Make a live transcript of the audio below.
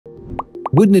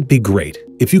Wouldn't it be great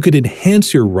if you could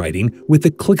enhance your writing with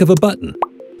the click of a button?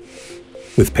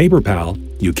 With Paperpal,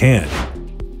 you can.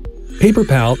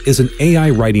 Paperpal is an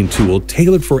AI writing tool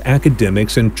tailored for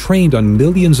academics and trained on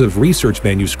millions of research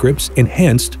manuscripts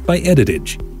enhanced by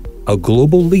Editage, a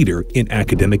global leader in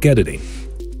academic editing.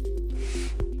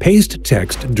 Paste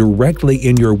text directly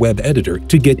in your web editor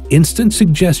to get instant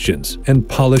suggestions and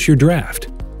polish your draft.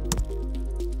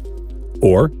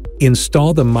 Or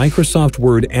install the Microsoft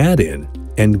Word add-in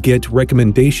and get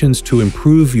recommendations to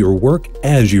improve your work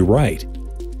as you write.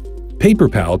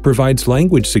 Paperpal provides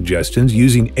language suggestions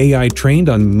using AI trained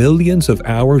on millions of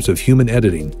hours of human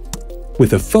editing,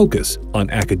 with a focus on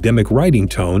academic writing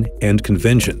tone and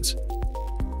conventions.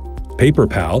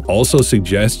 Paperpal also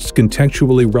suggests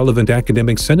contextually relevant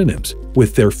academic synonyms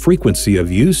with their frequency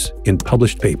of use in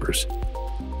published papers.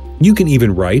 You can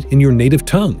even write in your native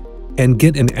tongue and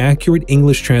get an accurate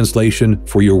English translation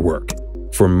for your work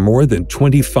from more than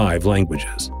 25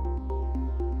 languages.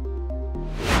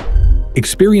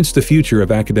 Experience the future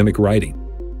of academic writing.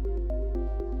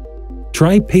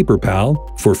 Try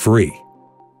Paperpal for free.